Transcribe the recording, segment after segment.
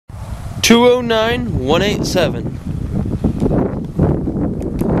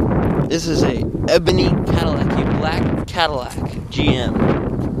209187. This is a ebony Cadillac, a black Cadillac GM.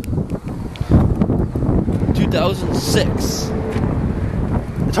 2006.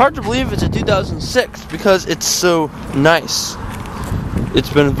 It's hard to believe it's a 2006 because it's so nice. It's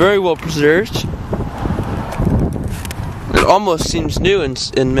been very well preserved. It almost seems new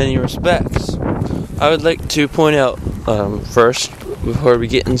in many respects. I would like to point out first, before we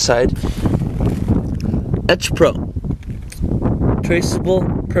get inside, Etch Pro. Traceable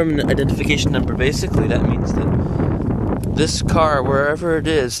permanent identification number. Basically, that means that this car, wherever it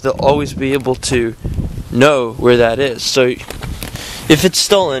is, they'll always be able to know where that is. So if it's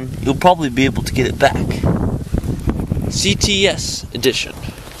stolen, you'll probably be able to get it back. CTS edition.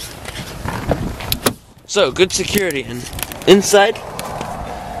 So, good security. And inside,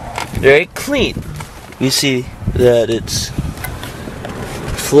 very clean. You see that it's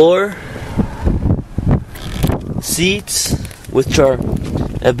floor, seats, which are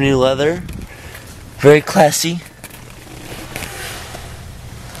ebony leather, very classy.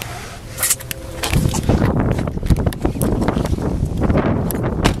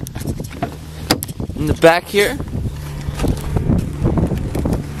 In the back here,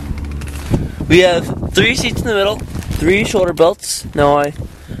 we have 3 seats in the middle, 3 shoulder belts. Now I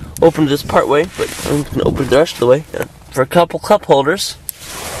opened this part way, but I'm going to open the rest of the way. For a couple cup holders,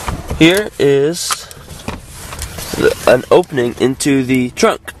 here is an opening into the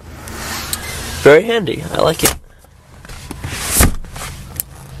trunk. Very handy. I like it.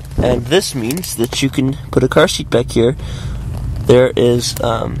 And this means that you can put a car seat back here. There is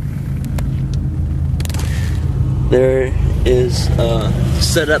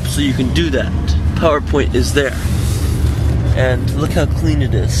set up so you can do that. PowerPoint is there. And look how clean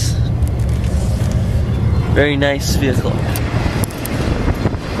it is. Very nice vehicle.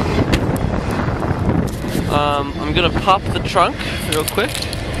 I'm gonna pop the trunk real quick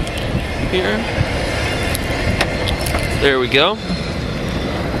here. There we go.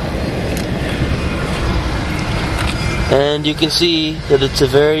 And you can see that it's a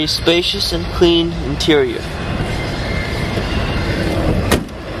very spacious and clean interior.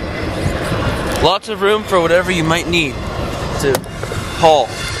 Lots of room for whatever you might need to haul.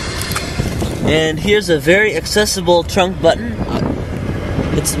 And here's a very accessible trunk button.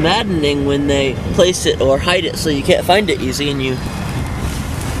 It's maddening when they place it or hide it so you can't find it easy and you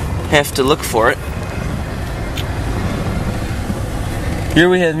have to look for it. Here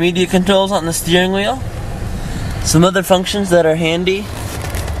we have media controls on the steering wheel. Some other functions that are handy.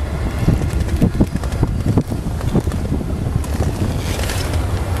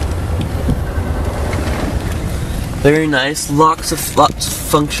 Very nice, lots of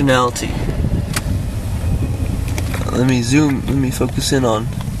functionality. Let me focus in on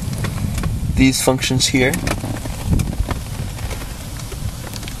these functions here.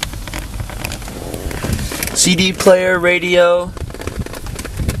 CD player, radio,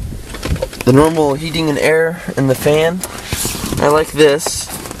 the normal heating and air, and the fan. I like this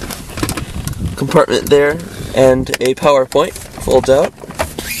compartment there, and a PowerPoint folds out.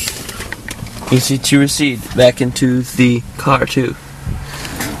 Easy to recede back into the car too.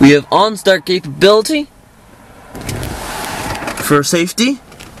 We have OnStart capability for safety,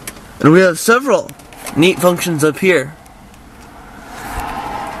 and we have several neat functions up here.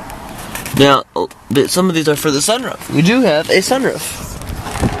 Now, some of these are for the sunroof. We do have a sunroof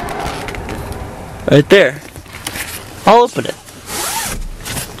right there. I'll open it.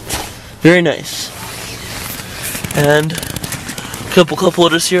 Very nice. And a couple cup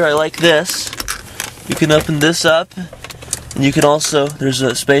holders here. I like this. You can open this up, and you can also, there's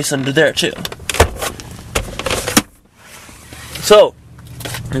a space under there too. So,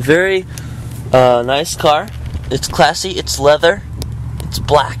 a very nice car. It's classy, it's leather, it's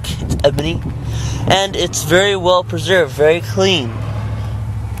black, it's ebony, and it's very well preserved, very clean.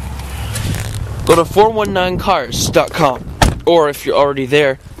 Go to 419cars.com, or if you're already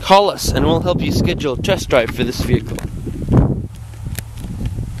there, call us and we'll help you schedule a test drive for this vehicle.